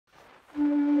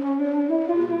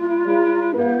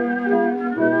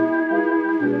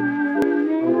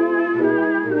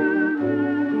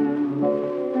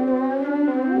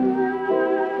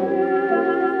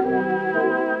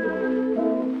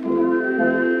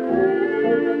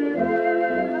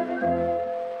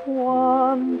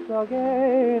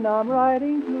again I'm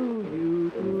writing to you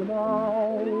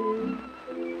tonight.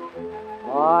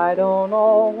 I don't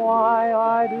know why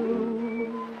I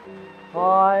do.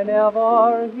 I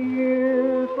never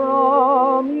hear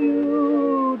from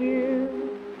you, dear.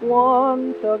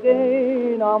 Once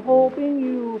again I'm hoping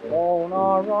you phone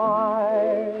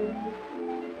alright.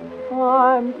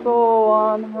 I'm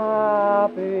so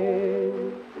unhappy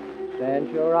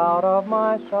since you're out of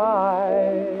my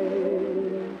sight.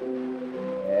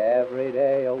 Every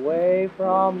day away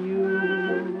from you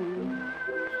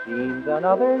seems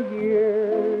another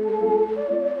year.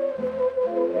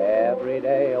 Every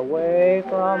day away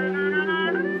from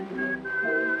you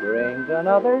brings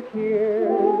another tear.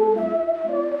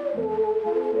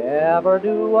 Never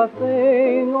do a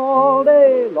thing all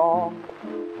day long.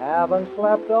 Haven't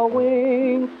slept a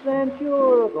wink since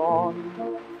you're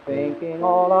gone. Thinking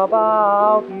all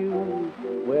about you.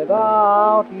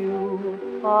 Without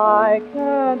you, I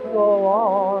can't go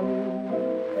on.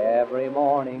 Every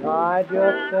morning I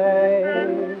just say,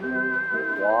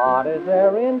 what is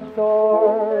there in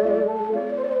store?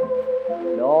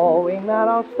 Knowing that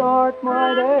I'll start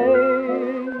my day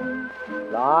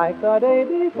like the day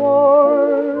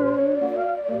before.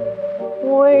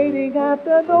 Waiting at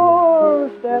the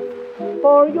doorstep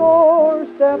for your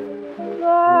step,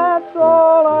 that's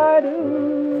all I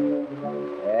do.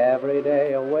 Every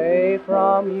day away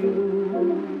from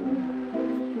you,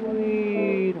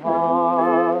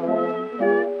 sweetheart.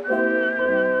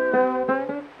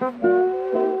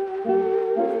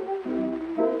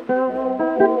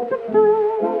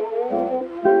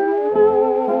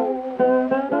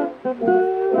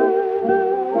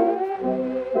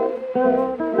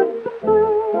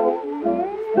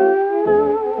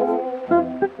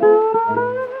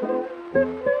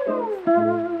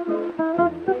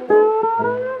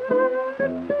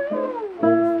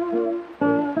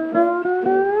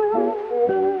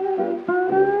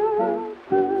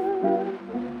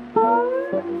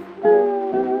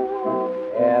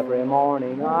 Every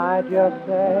morning I just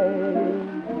say,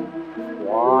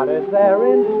 what is there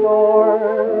in store?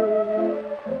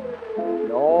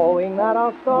 Knowing that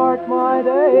I'll start my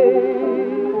day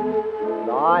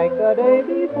like the day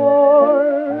before.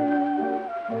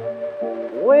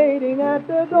 Waiting at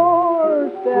the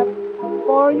doorstep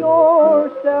for your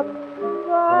step,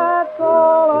 that's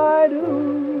all I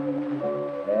do.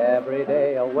 Every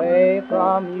day away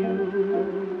from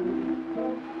you.